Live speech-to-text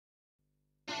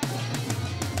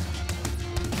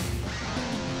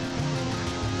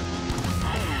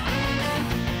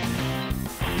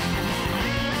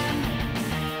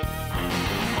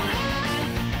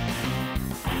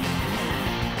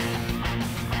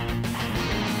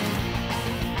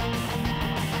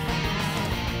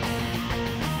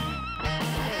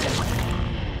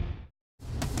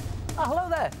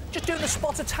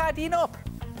spot of tidying up?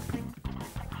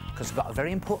 Because I've got a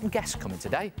very important guest coming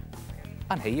today.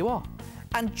 And here you are.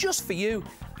 And just for you,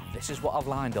 this is what I've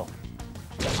lined up.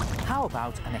 How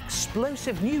about an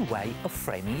explosive new way of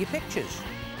framing your pictures?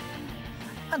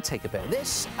 And take a bit of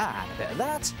this and a bit of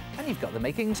that, and you've got the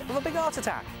makings of a big art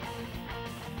attack.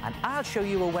 And I'll show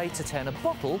you a way to turn a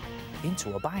bottle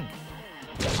into a bank.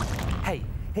 Hey,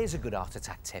 here's a good art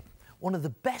attack tip. One of the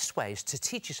best ways to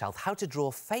teach yourself how to draw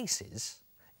faces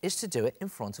is to do it in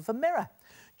front of a mirror.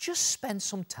 Just spend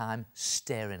some time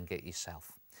staring at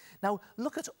yourself. Now,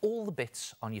 look at all the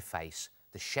bits on your face,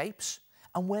 the shapes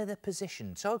and where they're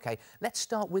positioned. So, OK, let's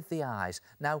start with the eyes.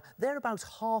 Now, they're about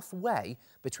halfway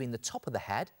between the top of the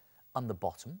head and the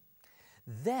bottom.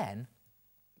 Then,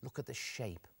 look at the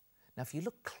shape. Now, if you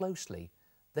look closely,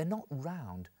 they're not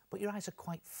round, but your eyes are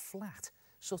quite flat,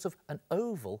 sort of an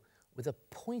oval with a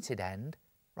pointed end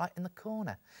right in the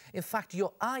corner. In fact,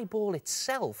 your eyeball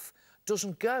itself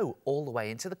doesn't go all the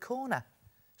way into the corner.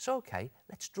 So, OK,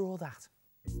 let's draw that.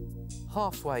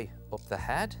 Halfway up the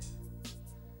head,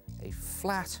 a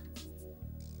flat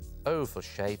oval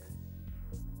shape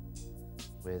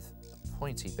with a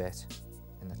pointy bit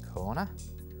in the corner.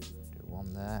 Do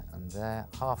one there and there,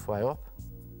 halfway up,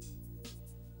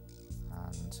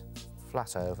 and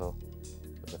flat oval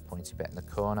with a pointy bit in the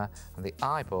corner, and the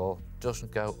eyeball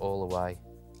doesn't go all the way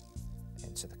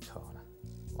into the corner,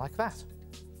 like that.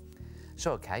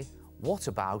 So, OK, what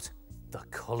about the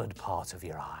coloured part of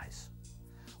your eyes?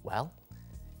 Well,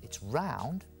 it's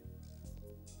round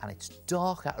and it's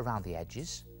darker around the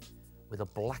edges with a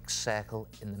black circle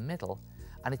in the middle,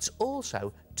 and it's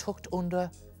also tucked under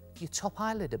your top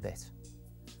eyelid a bit.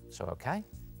 So, OK,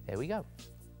 here we go.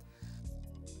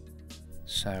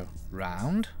 So,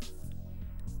 round,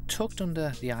 tucked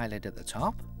under the eyelid at the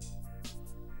top,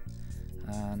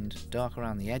 and dark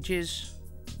around the edges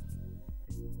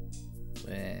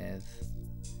with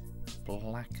a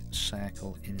black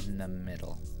circle in the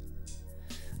middle.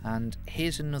 And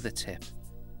here's another tip.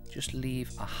 Just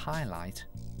leave a highlight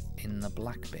in the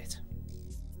black bit.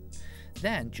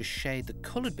 Then just shade the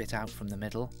coloured bit out from the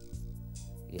middle.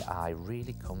 Your eye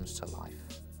really comes to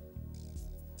life.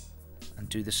 And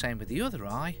do the same with the other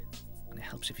eye, and it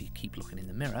helps if you keep looking in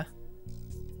the mirror.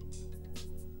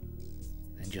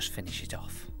 Then just finish it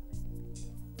off.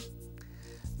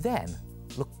 Then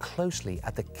look closely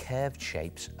at the curved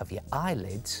shapes of your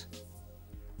eyelids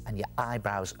and your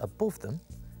eyebrows above them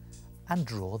and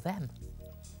draw them.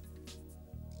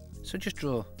 So just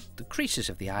draw the creases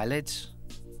of the eyelids,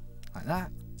 like that,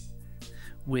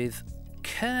 with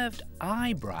curved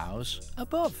eyebrows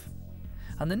above.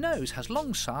 And the nose has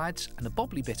long sides and a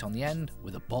bobbly bit on the end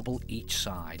with a bobble each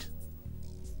side.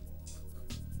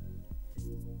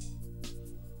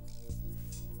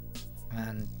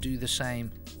 And do the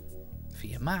same for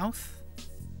your mouth.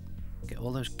 Get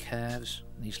all those curves,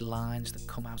 these lines that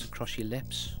come out across your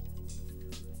lips.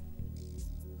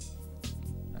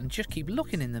 And just keep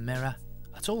looking in the mirror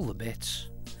at all the bits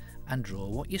and draw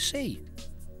what you see.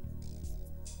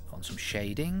 Put on some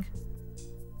shading.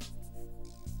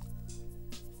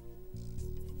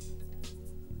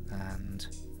 And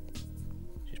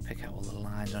just pick out all the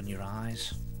lines on your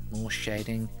eyes. More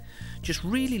shading. Just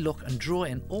really look and draw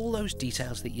in all those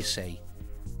details that you see.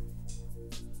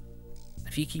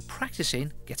 If you keep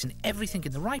practicing, getting everything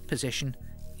in the right position,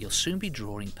 you'll soon be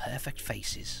drawing perfect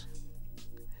faces.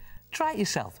 Try it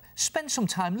yourself. Spend some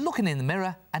time looking in the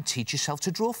mirror and teach yourself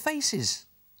to draw faces.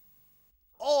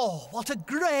 Oh, what a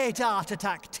great art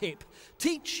attack tip.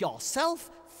 Teach yourself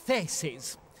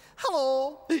faces.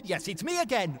 Hello. Yes, it's me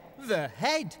again, the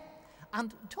head.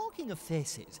 And talking of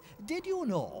faces, did you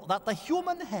know that the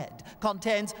human head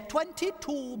contains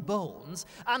 22 bones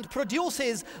and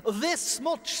produces this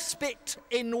much spit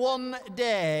in one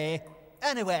day?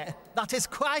 Anyway, that is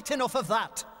quite enough of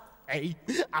that. Hey,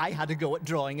 I had a go at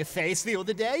drawing a face the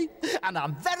other day, and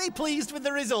I'm very pleased with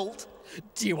the result.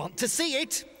 Do you want to see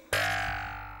it?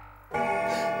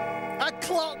 A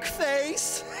clock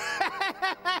face.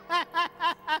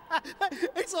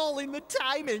 It's all in the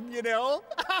timing, you know.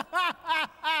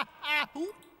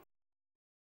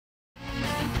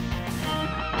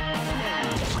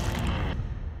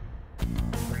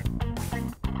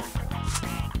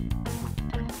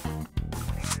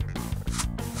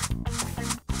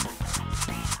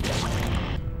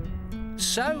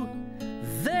 So,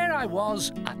 there I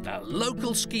was at the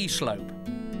local ski slope,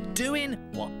 doing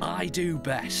what I do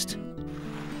best.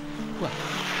 Well,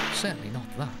 certainly not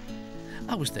that.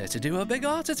 I was there to do a big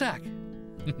art attack.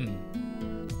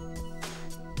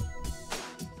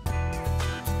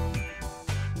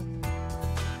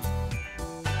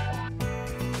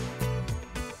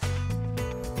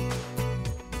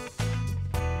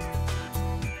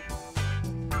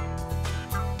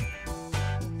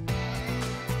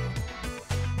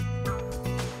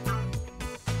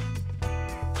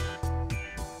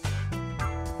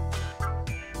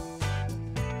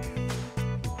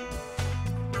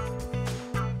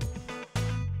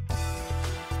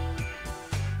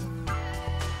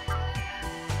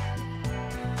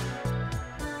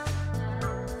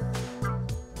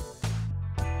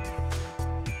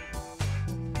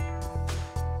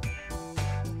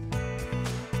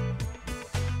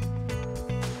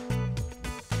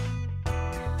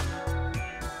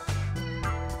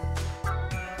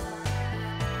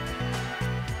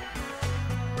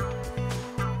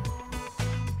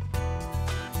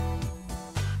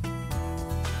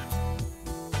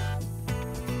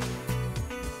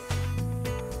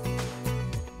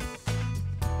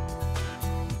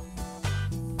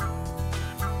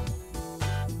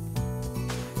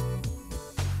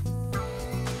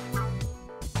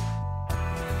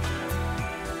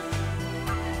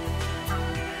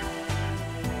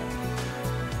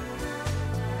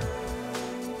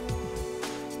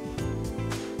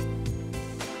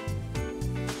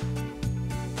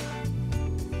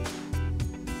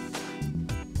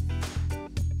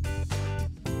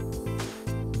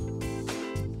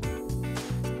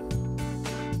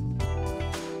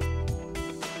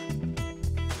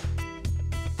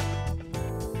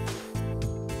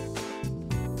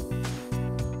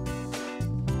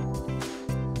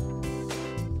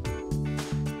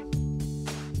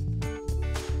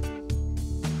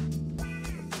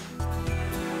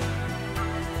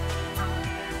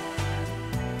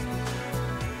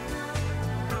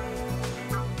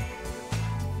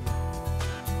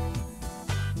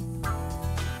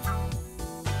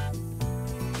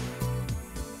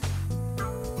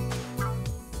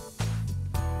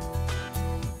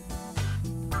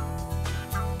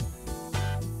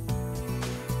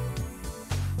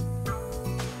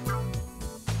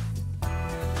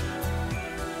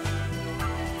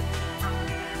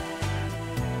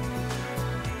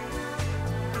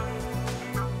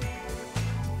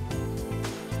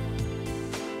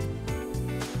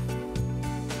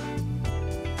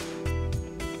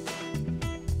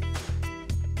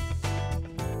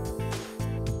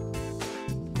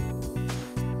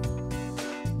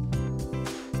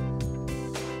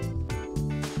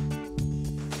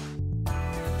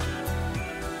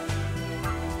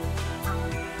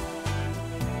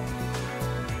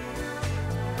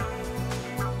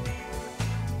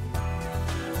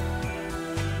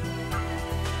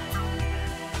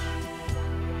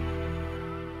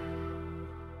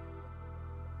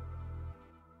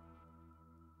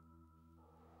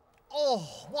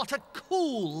 Oh, what a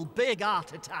cool big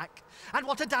art attack. And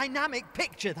what a dynamic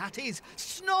picture that is.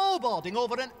 Snowboarding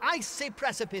over an icy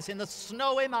precipice in the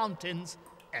snowy mountains.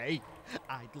 Hey,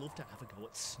 I'd love to have a go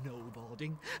at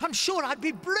snowboarding. I'm sure I'd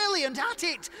be brilliant at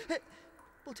it.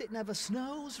 But it never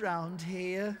snows round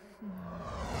here.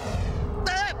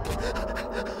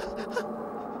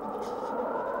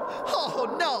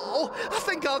 Oh no, I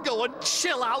think I'll go and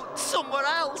chill out somewhere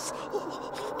else.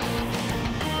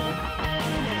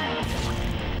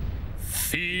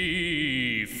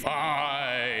 Fee,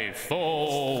 fi,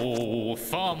 fo,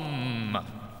 fum.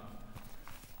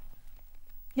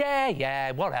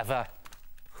 Yeah, whatever.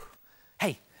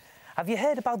 Hey, have you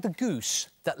heard about the goose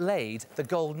that laid the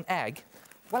golden egg?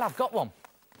 Well, I've got one.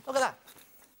 Look at that.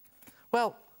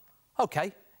 Well,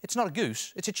 OK, it's not a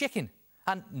goose, it's a chicken.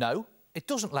 And no, it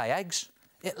doesn't lay eggs.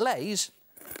 It lays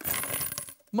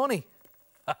money.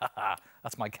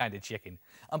 That's my kind of chicken.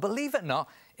 And believe it or not,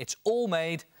 it's all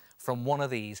made from one of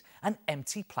these, an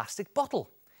empty plastic bottle.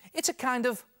 It's a kind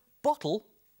of bottle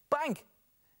bank.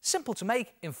 Simple to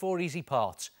make in 4 easy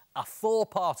parts. A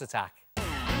 4-part attack.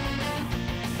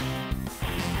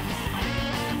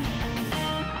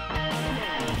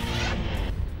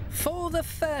 For the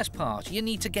first part, you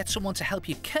need to get someone to help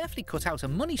you carefully cut out a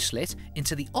money slit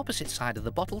into the opposite side of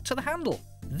the bottle to the handle.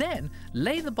 Then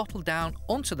lay the bottle down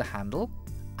onto the handle,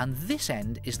 and this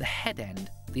end is the head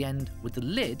end. The end with the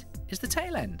lid is the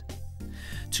tail end.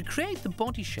 To create the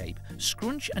body shape,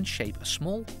 scrunch and shape a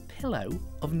small pillow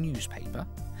of newspaper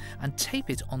and tape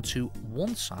it onto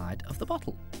one side of the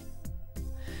bottle.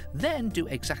 Then do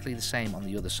exactly the same on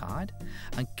the other side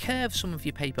and curve some of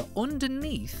your paper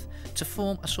underneath to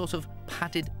form a sort of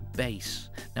padded base.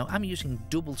 Now I'm using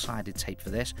double-sided tape for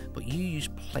this, but you use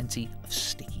plenty of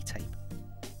sticky tape.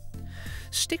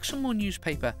 Stick some more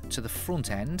newspaper to the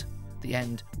front end, the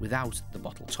end without the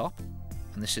bottle top,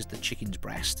 and this is the chicken's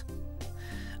breast.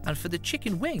 And for the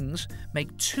chicken wings,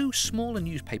 make 2 smaller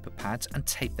newspaper pads and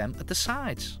tape them at the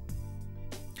sides.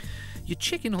 Your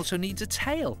chicken also needs a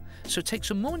tail, so take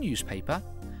some more newspaper,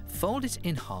 fold it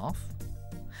in half,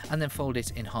 and then fold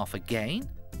it in half again,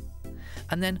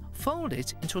 and then fold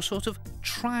it into a sort of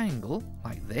triangle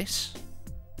like this,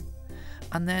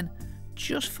 and then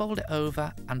just fold it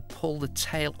over and pull the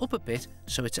tail up a bit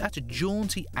so it's at a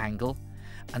jaunty angle,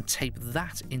 and tape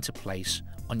that into place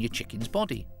on your chicken's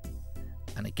body.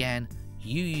 And again,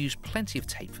 you use plenty of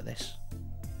tape for this.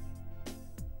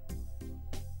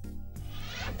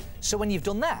 So when you've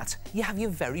done that, you have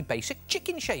your very basic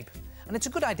chicken shape. And it's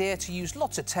a good idea to use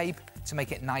lots of tape to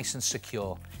make it nice and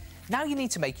secure. Now you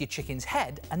need to make your chicken's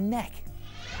head and neck.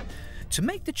 To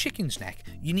make the chicken's neck,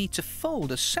 you need to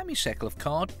fold a semicircle of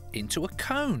card into a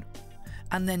cone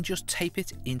and then just tape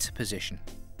it into position.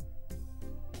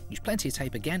 Use plenty of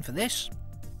tape again for this.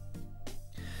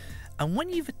 And when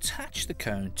you've attached the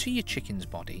cone to your chicken's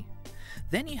body,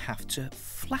 then you have to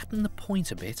flatten the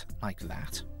point a bit like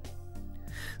that.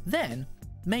 Then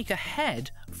make a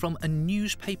head from a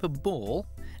newspaper ball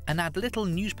and add little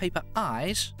newspaper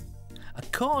eyes, a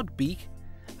card beak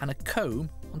and a comb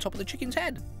on top of the chicken's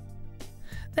head.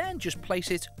 Then just place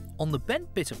it on the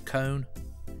bent bit of cone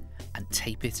and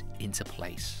tape it into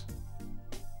place.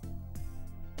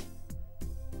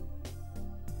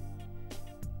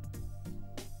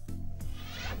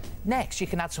 Next, you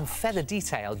can add some feather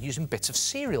detail using bits of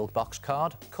cereal box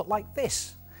card cut like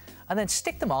this, and then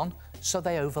stick them on so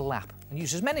they overlap, and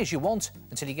use as many as you want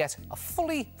until you get a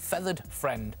fully feathered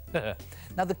friend.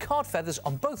 Now the card feathers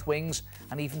on both wings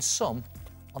and even some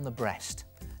on the breast.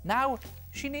 Now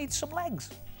she needs some legs.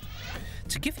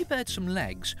 To give your bird some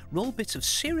legs, roll bits of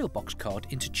cereal box card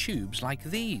into tubes like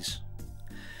these.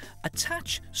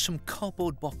 Attach some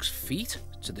cardboard box feet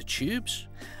to the tubes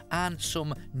and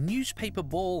some newspaper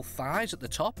ball thighs at the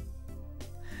top,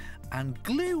 and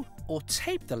glue or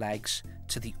tape the legs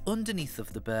to the underneath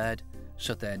of the bird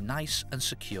so they're nice and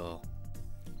secure.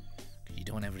 You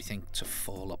don't want everything to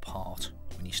fall apart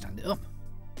when you stand it up.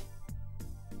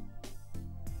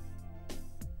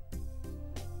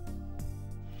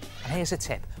 And here's a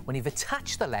tip. When you've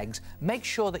attached the legs, make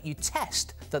sure that you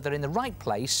test that they're in the right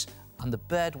place and the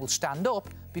bird will stand up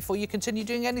before you continue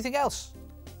doing anything else.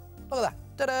 Look at that.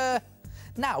 Ta-da!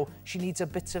 Now she needs a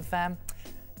bit of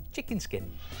chicken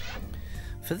skin.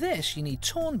 For this, you need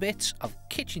torn bits of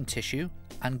kitchen tissue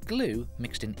and glue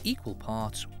mixed in equal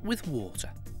parts with water.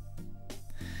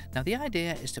 Now the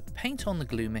idea is to paint on the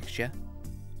glue mixture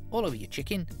all over your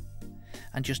chicken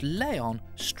and just lay on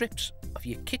strips of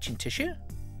your kitchen tissue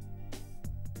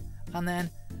and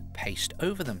then paste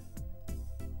over them.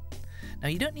 Now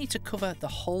you don't need to cover the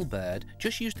whole bird,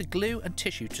 just use the glue and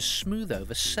tissue to smooth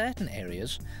over certain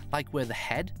areas like where the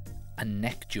head a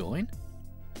neck join.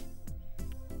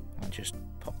 I'll just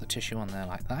pop the tissue on there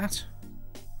like that,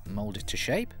 mould it to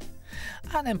shape,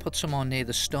 and then put some on near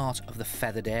the start of the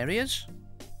feathered areas,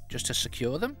 just to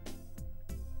secure them.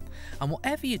 And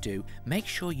whatever you do, make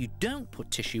sure you don't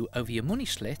put tissue over your money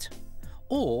slit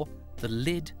or the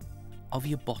lid of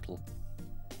your bottle.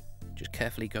 Just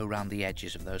carefully go around the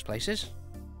edges of those places.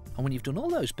 And when you've done all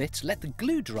those bits, let the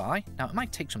glue dry. Now it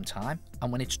might take some time,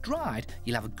 and when it's dried,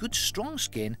 you'll have a good strong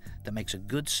skin that makes a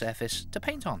good surface to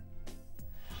paint on.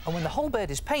 And when the whole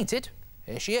bird is painted,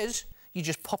 here she is, you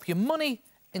just pop your money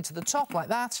into the top like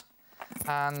that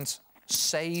and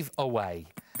save away.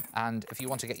 And if you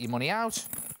want to get your money out,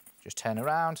 just turn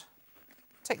around,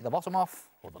 take the bottom off,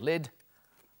 or the lid,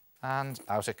 and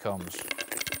out it comes.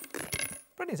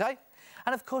 Brilliant, eh?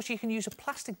 And of course you can use a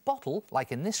plastic bottle,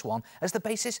 like in this one, as the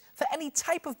basis for any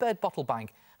type of bird bottle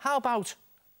bank. How about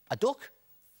a duck,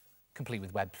 complete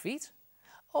with webbed feet,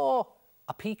 or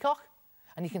a peacock?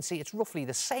 And you can see it's roughly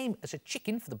the same as a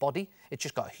chicken for the body. It's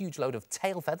just got a huge load of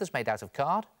tail feathers made out of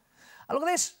card. And look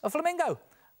at this, a flamingo,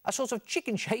 a sort of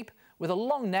chicken shape with a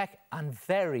long neck and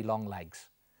very long legs.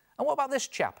 And what about this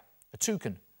chap, a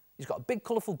toucan? He's got a big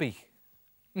colourful beak.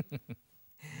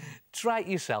 Try it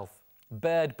yourself.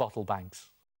 Bird bottle banks.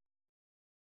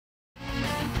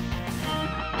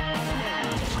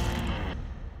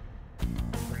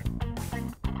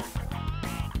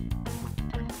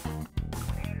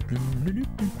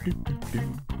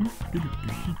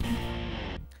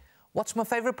 What's my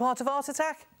favourite part of Art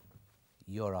Attack?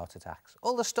 Your art attacks.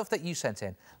 All the stuff that you sent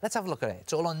in. Let's have a look at it.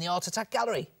 It's all on the Art Attack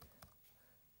gallery.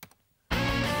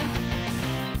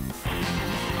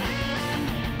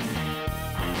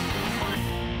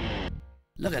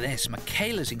 Look at this,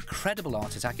 Michaela's incredible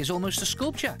art attack is almost a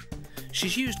sculpture.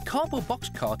 She's used cardboard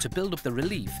boxcard to build up the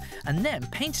relief and then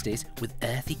painted it with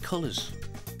earthy colours.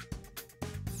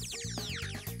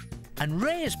 And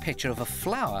Raya's picture of a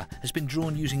flower has been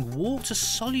drawn using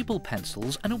water-soluble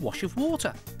pencils and a wash of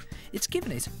water. It's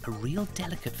given it a real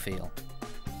delicate feel.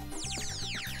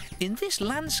 In this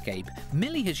landscape,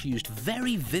 Millie has used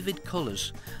very vivid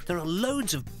colours. There are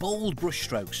loads of bold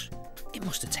brushstrokes. It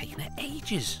must have taken her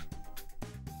ages.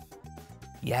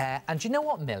 Yeah, and do you know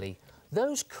what, Millie?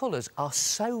 Those colours are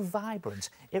so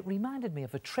vibrant, it reminded me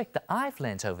of a trick that I've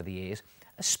learnt over the years,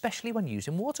 especially when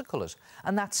using watercolours,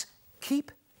 and that's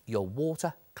keep your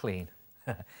water clean.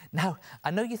 Now, I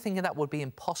know you're thinking that would be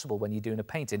impossible when you're doing a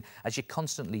painting as you're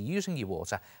constantly using your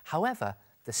water. However,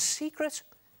 the secret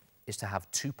is to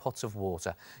have 2 pots of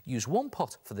water. Use 1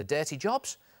 pot for the dirty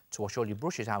jobs, to wash all your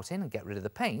brushes out in and get rid of the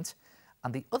paint,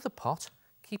 and the other pot,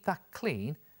 keep that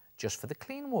clean, just for the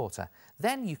clean water.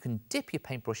 Then you can dip your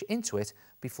paintbrush into it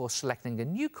before selecting a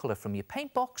new colour from your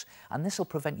paint box, and this will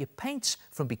prevent your paints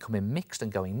from becoming mixed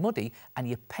and going muddy, and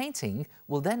your painting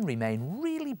will then remain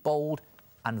really bold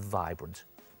and vibrant.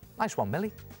 Nice one,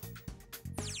 Millie.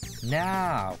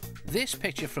 Now, this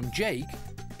picture from Jake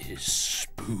is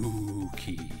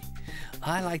spooky.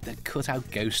 I like the cut-out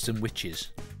ghosts and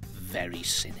witches. Very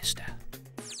sinister.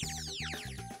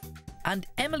 And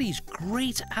Emily's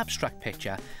great abstract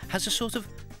picture has a sort of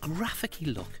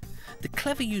graphic-y look. The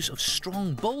clever use of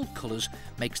strong, bold colours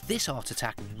makes this art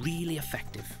attack really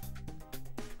effective.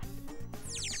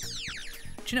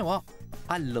 Do you know what?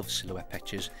 I love silhouette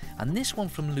pictures, and this one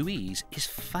from Louise is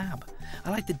fab. I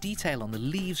like the detail on the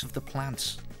leaves of the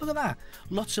plants. Look at that,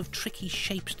 lots of tricky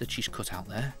shapes that she's cut out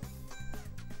there.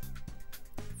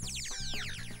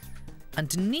 And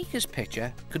Danika's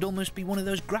picture could almost be one of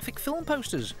those graphic film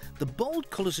posters. The bold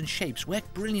colours and shapes work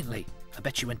brilliantly. I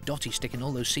bet she went dotty sticking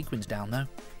all those sequins down though.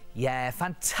 Yeah,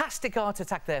 fantastic art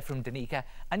attack there from Danika.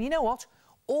 And you know what?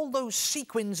 All those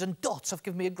sequins and dots have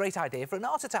given me a great idea for an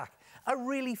art attack. A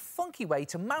really funky way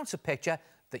to mount a picture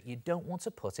that you don't want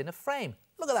to put in a frame.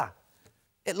 Look at that.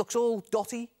 It looks all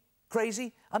dotty,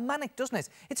 crazy and manic, doesn't it?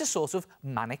 It's a sort of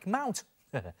manic mount.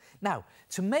 Now,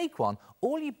 to make one,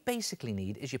 all you basically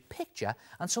need is your picture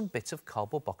and some bits of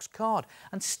cardboard box card,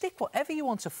 and stick whatever you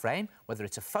want to frame, whether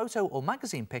it's a photo or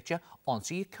magazine picture,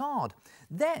 onto your card.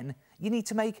 Then you need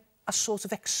to make a sort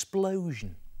of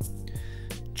explosion.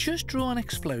 Just draw an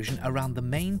explosion around the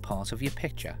main part of your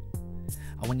picture,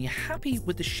 and when you're happy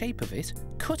with the shape of it,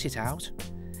 cut it out,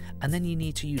 and then you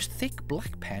need to use thick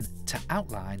black pen to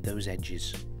outline those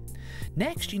edges.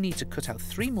 Next, you need to cut out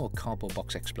 3 more cardboard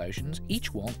box explosions,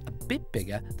 each one a bit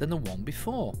bigger than the one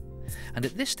before. And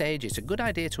at this stage, it's a good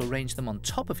idea to arrange them on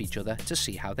top of each other to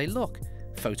see how they look.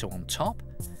 Photo on top,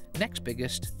 next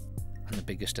biggest, and the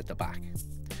biggest at the back.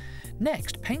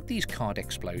 Next, paint these card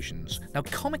explosions. Now,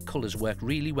 comic colours work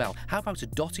really well. How about a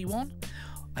dotty one,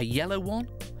 a yellow one,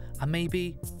 and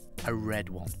maybe a red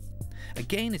one?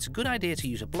 Again, it's a good idea to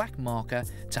use a black marker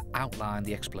to outline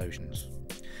the explosions.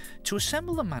 To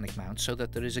assemble the manic mount so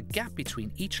that there is a gap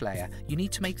between each layer, you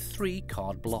need to make 3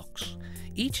 card blocks.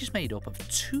 Each is made up of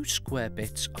 2 square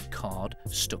bits of card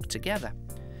stuck together.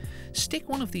 Stick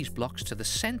one of these blocks to the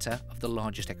centre of the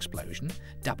largest explosion,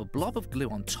 dab a blob of glue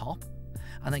on top,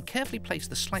 and then carefully place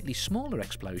the slightly smaller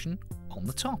explosion on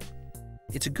the top.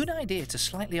 It's a good idea to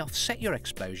slightly offset your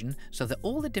explosion so that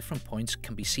all the different points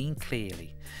can be seen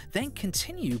clearly. Then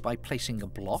continue by placing a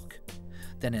block,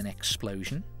 then an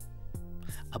explosion,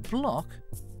 a block,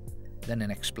 then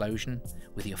an explosion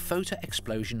with your photo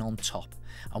explosion on top,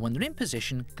 and when they're in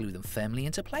position, glue them firmly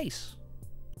into place.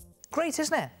 Great,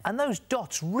 isn't it? And those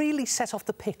dots really set off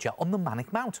the picture on the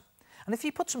manic mount. And if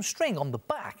you put some string on the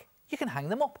back, you can hang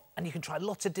them up and you can try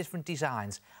lots of different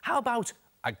designs. How about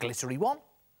a glittery one?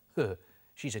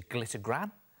 She's a glitter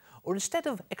gran. Or instead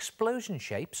of explosion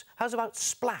shapes, how's about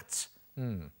splats?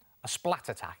 A splat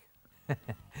attack.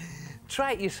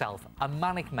 Try it yourself, a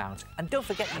manic mount, and don't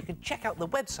forget you can check out the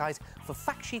website for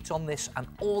fact sheets on this and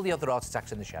all the other art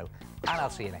attacks in the show. And I'll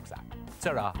see you next time.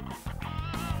 Ta-ra!